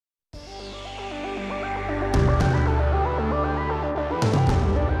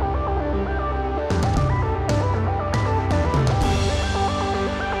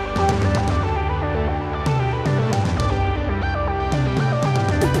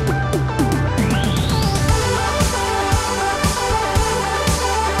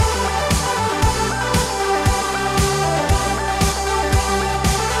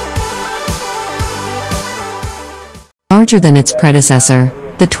Larger than its predecessor,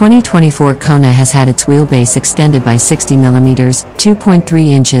 the 2024 Kona has had its wheelbase extended by 60 mm (2.3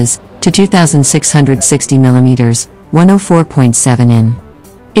 inches) to 2,660 mm (104.7 in).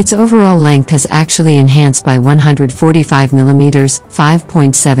 Its overall length has actually enhanced by 145 mm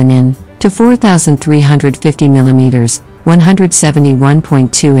 (5.7 in) to 4,350 mm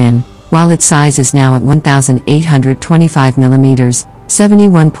 (171.2 in), while its size is now at 1,825 mm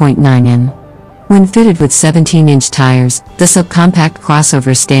 (71.9 in). When fitted with 17-inch tires, the subcompact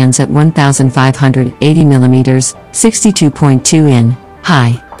crossover stands at 1,580 mm (62.2 in)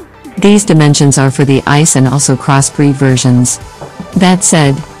 high. These dimensions are for the ICE and also crossbreed versions. That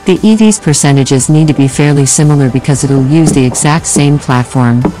said, the EV's percentages need to be fairly similar because it'll use the exact same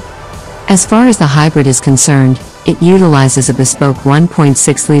platform. As far as the hybrid is concerned, it utilizes a bespoke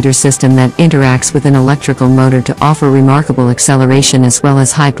 1.6-liter system that interacts with an electrical motor to offer remarkable acceleration as well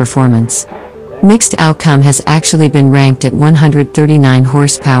as high performance. Mixed outcome has actually been ranked at 139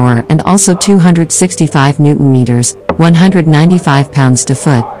 horsepower and also 265 Nm, 195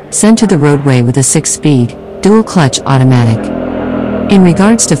 pounds-to-foot, sent to the roadway with a 6-speed, dual-clutch automatic. In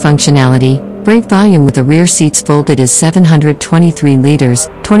regards to functionality, brake volume with the rear seats folded is 723 liters,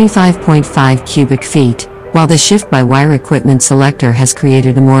 25.5 cubic feet, while the shift-by-wire equipment selector has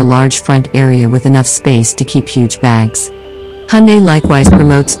created a more large front area with enough space to keep huge bags. Hyundai likewise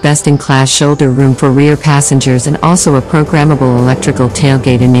promotes best-in-class shoulder room for rear passengers and also a programmable electrical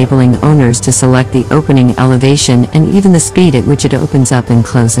tailgate enabling owners to select the opening elevation and even the speed at which it opens up and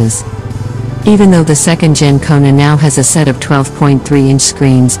closes. Even though the second-gen Kona now has a set of 12.3-inch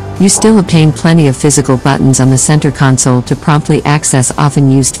screens, you still obtain plenty of physical buttons on the center console to promptly access often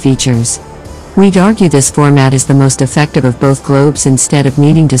used features. We'd argue this format is the most effective of both globes instead of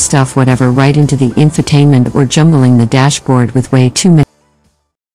needing to stuff whatever right into the infotainment or jumbling the dashboard with way too many